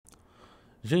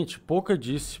Gente, Pocah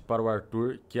disse para o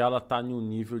Arthur que ela tá em um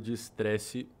nível de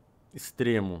estresse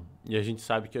extremo. E a gente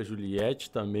sabe que a Juliette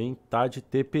também tá de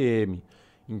TPM.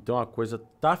 Então a coisa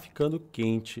tá ficando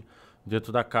quente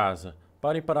dentro da casa.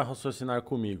 Parem para raciocinar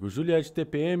comigo. Juliette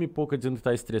TPM, Pocah dizendo que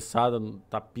tá estressada,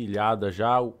 tá pilhada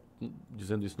já,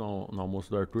 dizendo isso no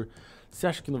almoço do Arthur. Você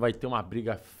acha que não vai ter uma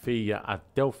briga feia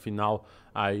até o final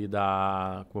aí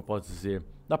da, como eu posso dizer,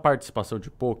 da participação de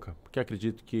Pocah? Porque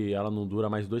acredito que ela não dura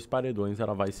mais 2 paredões,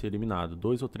 ela vai ser eliminada.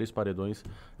 2 ou 3 paredões,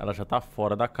 ela já tá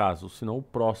fora da casa, ou se não o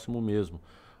próximo mesmo.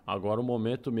 Agora o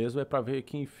momento mesmo é para ver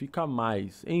quem fica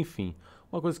mais. Enfim,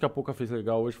 uma coisa que a Pocah fez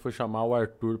legal hoje foi chamar o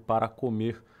Arthur para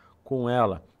comer com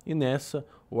ela. E nessa,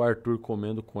 o Arthur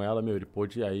comendo com ela, meu, ele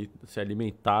pôde aí se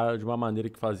alimentar de uma maneira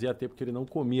que fazia tempo que ele não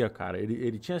comia, cara.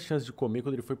 Ele tinha a chance de comer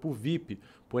quando ele foi pro VIP,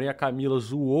 porém a Camila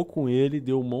zoou com ele,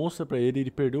 deu monstro pra ele e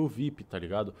ele perdeu o VIP, tá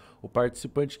ligado? O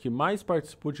participante que mais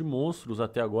participou de monstros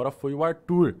até agora foi o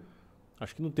Arthur.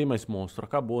 Acho que não tem mais monstro,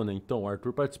 acabou, né? Então, o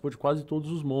Arthur participou de quase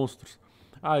todos os monstros.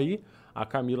 Aí, a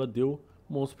Camila deu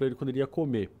monstro pra ele quando ele ia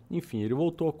comer. Enfim, ele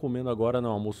voltou comendo agora no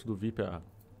almoço do VIP,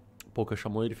 Pocah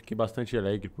chamou ele, fiquei bastante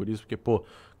alegre por isso, porque, pô, o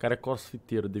cara é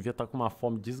crossfiteiro, devia estar com uma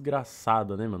fome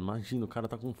desgraçada, né, mano? Imagina, o cara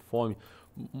tá com fome,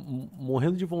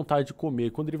 morrendo de vontade de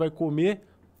comer. Quando ele vai comer,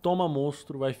 toma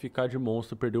monstro, vai ficar de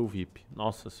monstro, perdeu o VIP.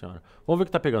 Nossa senhora. Vamos ver o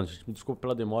que tá pegando, gente. Me desculpa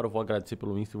pela demora, eu vou agradecer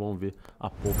pelo Insta e vamos ver a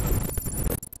Pocah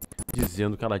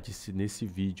dizendo que ela disse nesse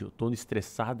vídeo. Tô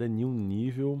estressada em um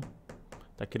nível...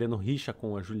 Tá querendo rixa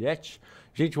com a Juliette?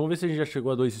 Gente, vamos ver se a gente já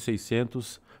chegou a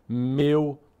 2.600.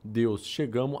 Meu Deus,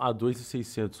 chegamos a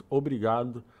 2.600.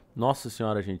 Obrigado. Nossa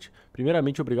senhora, gente.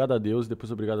 Primeiramente, obrigado a Deus,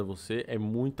 depois obrigado a você. É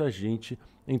muita gente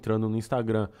entrando no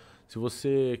Instagram. Se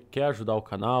você quer ajudar o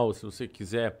canal, se você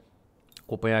quiser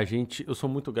acompanhar a gente, eu sou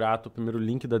muito grato. O primeiro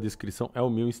link da descrição é o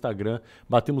meu Instagram.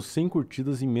 Batemos 100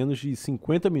 curtidas em menos de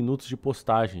 50 minutos de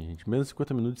postagem, gente. Menos de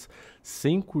 50 minutos,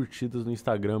 100 curtidas no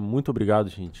Instagram. Muito obrigado,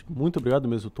 gente. Muito obrigado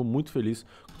mesmo. Eu tô muito feliz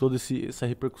com toda essa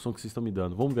repercussão que vocês estão me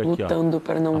dando. Vamos ver aqui, ó. Lutando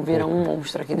para não virar um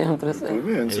monstro aqui dentro. Tô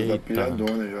vendo, você tá Eita.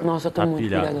 pilhadona já. Nossa, eu tô Tá muito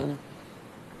pilhada. pilhadona.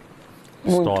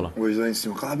 Pistola. Hoje lá em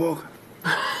cima, cala a boca.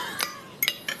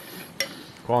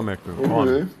 Come, Arthur. Vamos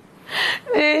Come. ver.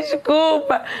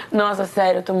 Desculpa. Nossa,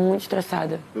 sério, eu tô muito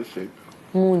estressada. Eu sei.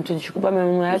 Muito, desculpa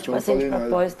mesmo. Não é Eu tipo não assim de falei nada.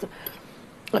 propósito.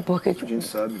 É porque, A tipo, gente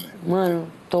sabe, velho. mano,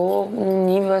 tô num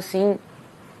nível assim.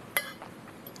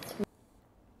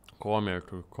 Come,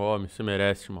 Arthur. Come. Você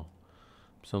merece, irmão.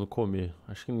 Precisando comer.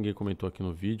 Acho que ninguém comentou aqui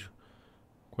no vídeo.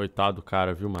 Coitado do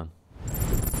cara, viu, mano?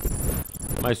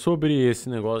 Mas sobre esse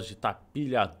negócio de tá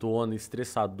pilhadona,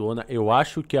 estressadona, eu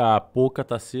acho que a Pocah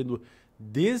tá sendo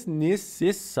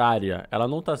desnecessária. Ela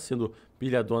não tá sendo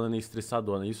pilhadona nem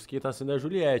estressadona. Isso que tá sendo é a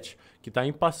Juliette, que tá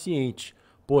impaciente.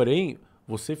 Porém,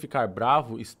 você ficar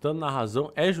bravo estando na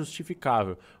razão é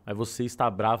justificável. Mas você estar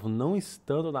bravo não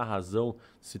estando na razão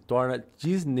se torna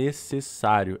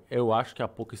desnecessário. Eu acho que a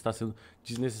Pocah está sendo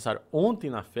desnecessária. Ontem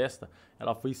na festa,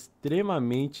 ela foi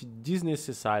extremamente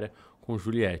desnecessária com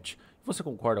Juliette. Você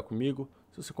concorda comigo?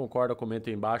 Se você concorda, comenta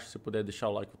aí embaixo. Se puder deixar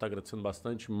o like, eu vou estar agradecendo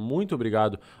bastante. Muito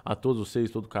obrigado a todos vocês,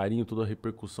 todo o carinho, toda a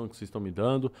repercussão que vocês estão me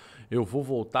dando. Eu vou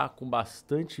voltar com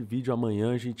bastante vídeo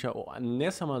amanhã, gente.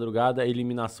 Nessa madrugada, a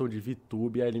eliminação de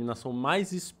VTube, a eliminação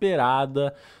mais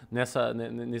esperada nesse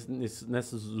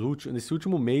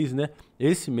último mês, né?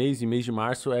 Esse mês, em mês de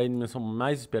março, é a eliminação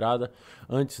mais esperada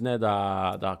antes, né,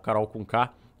 da Carol com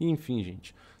K. Enfim,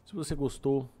 gente. Se você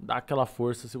gostou, dá aquela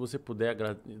força. Se você puder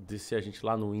agradecer a gente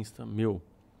lá no Insta, meu,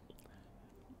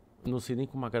 não sei nem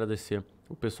como agradecer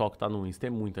o pessoal que tá no Insta. É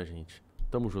muita gente.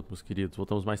 Tamo junto, meus queridos.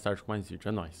 Voltamos mais tarde com mais vídeo.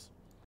 É nóis.